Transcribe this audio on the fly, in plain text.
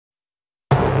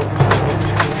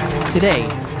Today,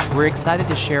 we're excited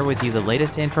to share with you the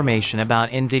latest information about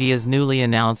Nvidia's newly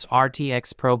announced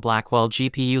RTX Pro Blackwell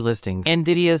GPU listings.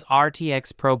 Nvidia's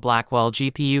RTX Pro Blackwell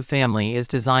GPU family is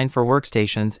designed for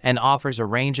workstations and offers a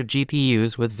range of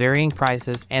GPUs with varying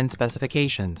prices and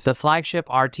specifications. The flagship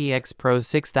RTX Pro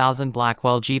 6000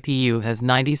 Blackwell GPU has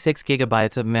 96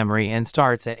 gigabytes of memory and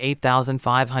starts at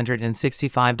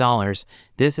 $8,565.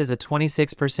 This is a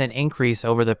 26% increase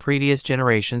over the previous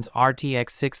generation's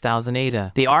RTX 6000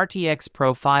 ADA. The RTX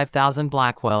Pro 5000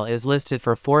 Blackwell is listed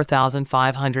for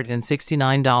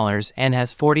 $4,569 and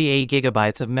has 48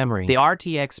 gigabytes of memory. The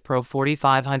RTX Pro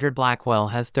 4500 Blackwell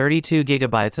has 32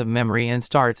 gigabytes of memory and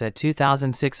starts at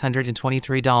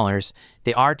 $2,623.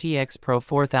 The RTX Pro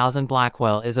 4000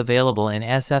 Blackwell is available in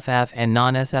SFF and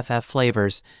non-SFF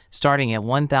flavors, starting at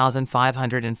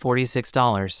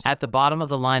 $1,546. At the bottom of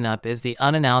the lineup is the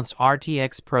unannounced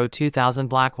RTX Pro 2000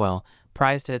 Blackwell,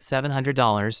 priced at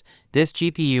 $700. This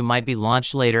GPU might be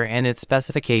launched later and its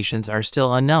specifications are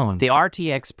still unknown. The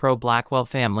RTX Pro Blackwell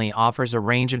family offers a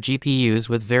range of GPUs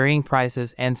with varying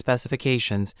prices and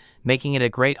specifications, making it a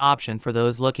great option for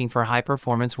those looking for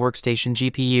high-performance workstation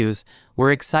GPUs.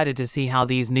 We're excited to see how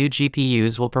these new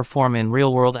GPUs will perform in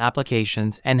real-world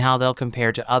applications and how they'll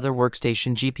compare to other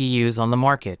workstation GPUs on the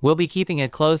market. We'll be keeping a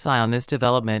close eye on this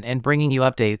development and bringing you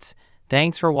updates.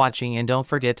 Thanks for watching, and don't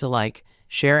forget to like,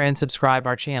 share and subscribe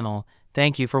our channel.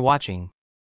 Thank you for watching.